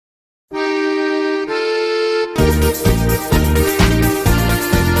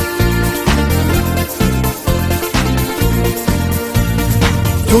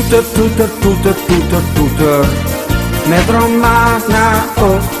Toeter, toeter, toeter, toeter, toeter, met Romana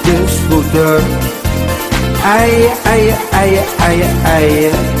op de scooter. Eien, eien, eien, eien,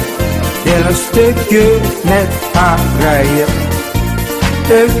 eien, wil een stukje met haar rijden.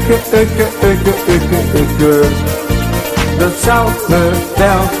 Ukke, ukke, ukke, ukke, ukke, dat zou me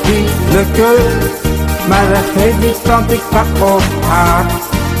wel niet lukken. Maar dat geeft niet, want ik pak op haar,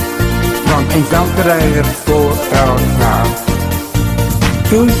 want eens dan krijgen voor elkaar.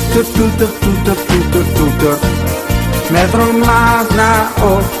 Toeter, toeter, toeter, toeter, toeter, met Romana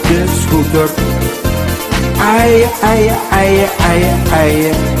op de scooter. Eien, eien, eien, eien,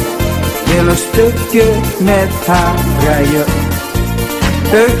 eien, wil een stukje met haar rijden.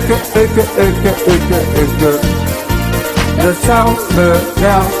 Ukke, ukke, ukke, ukke, ukke, dat zou me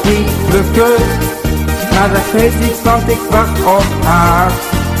wel niet lukken. Maar dat geeft niet, want ik wacht op haar,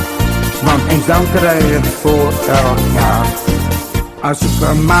 want eens dan krijgen voor elkaar. Als ik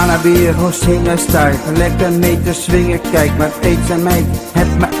Romana weer hoor zingen, sta ik lekker mee te swingen. Kijk maar eens aan mij, heb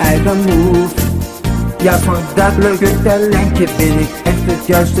mijn eigen move. Ja, voor dat leuke talentje ben ik echt het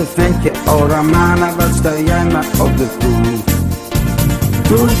juiste ventje. Oh Romana, wat sta jij maar op de proef.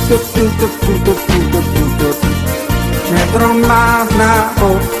 Toeter, toeter, toeter, toeter, toeter, met Romana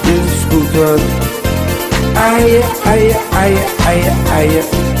op de scooter. Eien, eien, eien, eien, eien,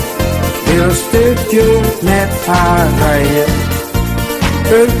 wil een stukje met haar rijden.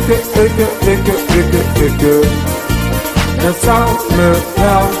 Ukke, ukke, ukke, ukke, ukke, dat zou me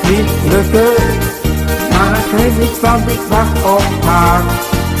wel niet lukken. Maar dat geeft niet, want ik wacht op haar,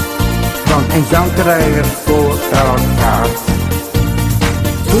 want eens dan krijgen voor elkaar.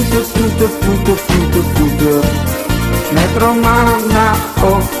 Toeter, toeter, toeter, toeter, toeter, met Romana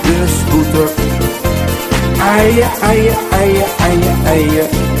op de scooter. Eien, eien, eien, eien, eien,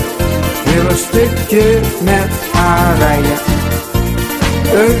 wil een stukje met haar rijden.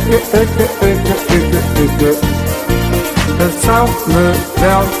 Ukke, ukke, ukke, ukke, ukke, dat zou me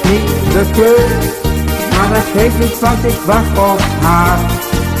wel niet lukken. Maar dat geeft niet, want ik wacht op haar,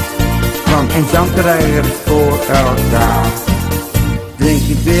 want eens dan krijgen voor elkaar. Drink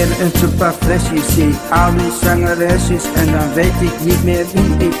ik weer een paar flesjes, zie ik al die zangeresjes en dan weet ik niet meer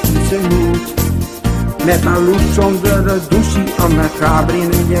wie ik kiezen moet. Met mijn look zonder een douche, of mijn Gabri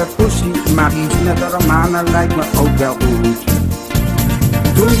in je pussy, maar iets met de Romana lijkt me ook wel goed.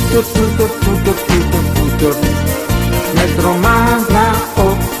 Toeter, toeter, toeter, toeter, toeter, met Romana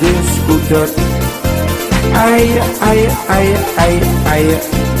op de scooter. Eien, eien, eien, eien, eien,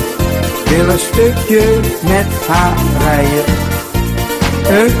 wil een stukje met haar rijden.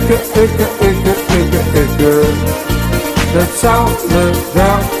 Ukke, ukke, ukke, ukke, ukke, dat zou me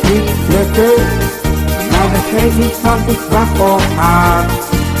wel niet lukken. Maar dat geeft niet, want ik wacht op haar,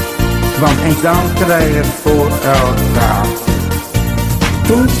 want eens dan krijgen voor elkaar.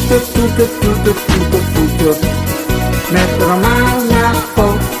 Toeter, toeter, toeter, toeter, toeter, met Romana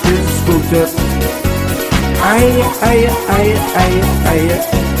op de scooter. Eien, eien, eien, eien, eien,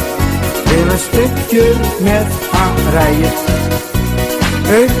 wil een stukje met haar rijden.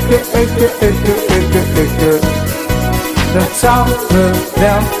 Ukke, ukke, ukke, ukke, ukke, dat zou me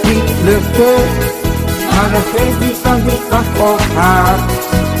wel niet lukken. Maar dat geeft niet, want ik wacht op haar,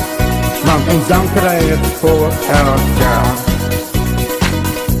 want eens dan krijg ik voor elkaar.